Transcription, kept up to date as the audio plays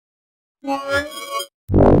Hey,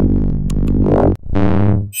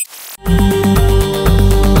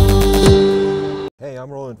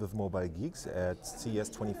 I'm Roland with Mobile Geeks at CES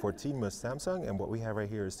 2014 with Samsung, and what we have right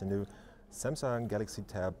here is the new Samsung Galaxy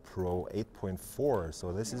Tab Pro 8.4.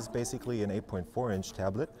 So this is basically an 8.4-inch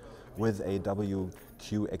tablet with a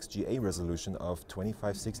WQXGA resolution of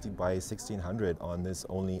 2560 by 1600 on this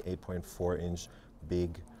only 8.4-inch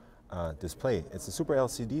big display. It's a Super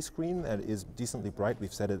LCD screen that is decently bright.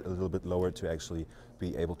 We've set it a little bit lower to actually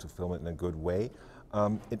be able to film it in a good way.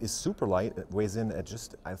 It is super light. It weighs in at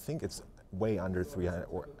just, I think it's way under 300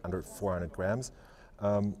 or under 400 grams.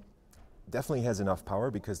 Definitely has enough power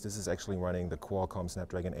because this is actually running the Qualcomm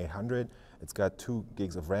Snapdragon 800. It's got 2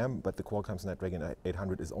 gigs of RAM, but the Qualcomm Snapdragon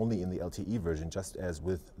 800 is only in the LTE version, just as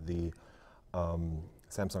with the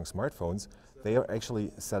Samsung smartphones. They are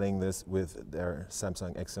actually selling this with their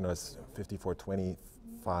Samsung Exynos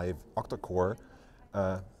 5425 octa-core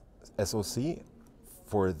SoC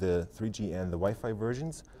for the 3G and the Wi-Fi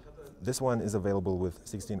versions. This one is available with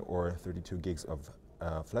 16 or 32 gigs of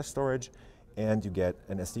flash storage, and you get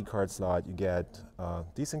an SD card slot, you get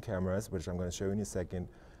decent cameras, which I'm going to show you in a second.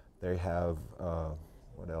 They have,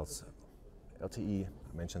 what else? LTE,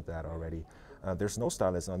 I mentioned that already. There's no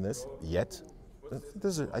stylus on this yet.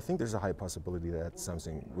 I think there's a high possibility that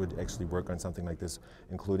Samsung would actually work on something like this,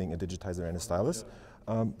 including a digitizer and a stylus.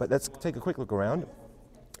 But let's take a quick look around.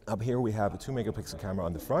 Up here we have a 2-megapixel camera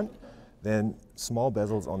on the front, then small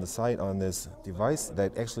bezels on the side on this device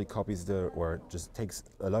that actually copies or just takes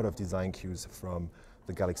a lot of design cues from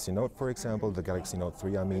the Galaxy Note, for example, the Galaxy Note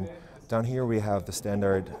 3, I mean. Down here we have the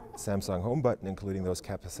standard Samsung home button, including those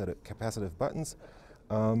capacitive buttons.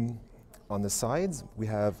 On the sides, we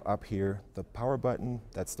have up here the power button.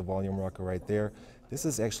 That's the volume rocker right there. This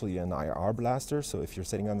is actually an IR blaster, so if you're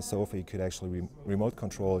sitting on the sofa, you could actually remote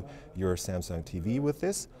control your Samsung TV with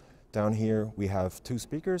this. Down here, we have 2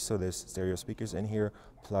 speakers, so there's stereo speakers in here,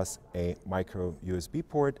 plus a micro USB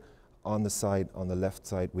port. On the side, on the left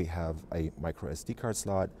side, we have a micro SD card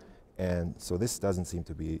slot, and so this doesn't seem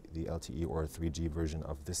to be the LTE or 3G version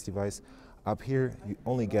of this device. Up here, you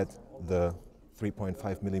only get the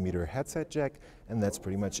 3.5mm headset jack, and that's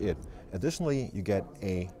pretty much it. Additionally, you get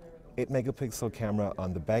a 8-megapixel camera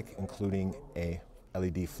on the back, including a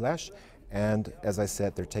LED flash. And as I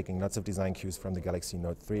said, they're taking lots of design cues from the Galaxy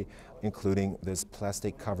Note 3, including this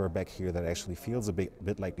plastic cover back here that actually feels a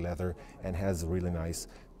bit like leather and has a really nice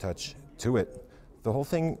touch to it. The whole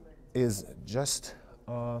thing is just,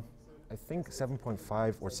 I think,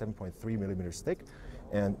 7.5 or 7.3mm thick,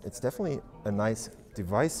 and it's definitely a nice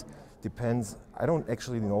device. Depends, I don't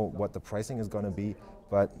actually know what the pricing is going to be,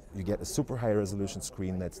 but you get a super high resolution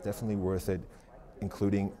screen that's definitely worth it,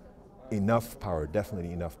 including enough power,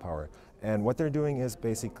 definitely enough power. And what they're doing is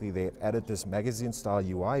basically they added this magazine style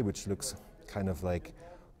UI, which looks kind of like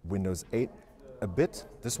Windows 8 a bit.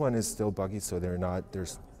 This one is still buggy, so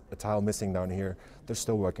there's a tile missing down here. They're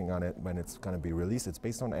still working on it when it's going to be released. It's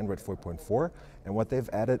based on Android 4.4, and what they've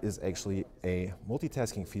added is actually a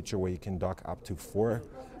multitasking feature where you can dock up to 4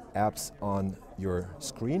 apps on your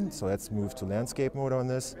screen. So let's move to landscape mode on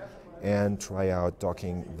this and try out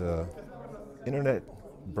docking the internet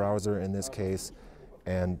browser in this case,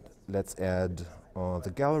 and let's add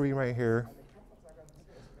the gallery right here.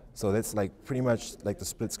 So that's like pretty much like the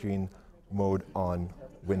split screen mode on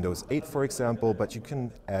Windows 8, for example, but you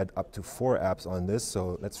can add up to 4 apps on this.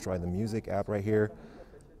 So let's try the music app right here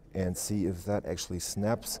and see if that actually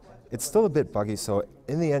snaps. It's still a bit buggy, so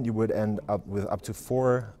in the end you would end up with up to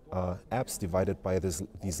 4 apps divided by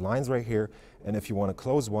these lines right here, and if you want to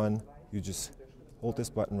close one, you just hold this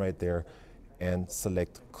button right there and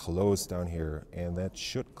select close down here, and that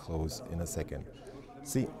should close in a second.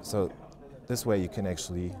 See, so this way you can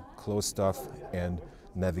actually close stuff and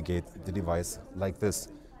navigate the device like this.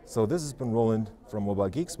 So this has been Roland from Mobile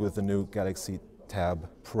Geeks with the new Galaxy Tab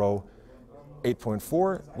Pro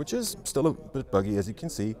 8.4, which is still a bit buggy, as you can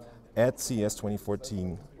see, at CES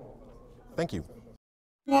 2014. Thank you.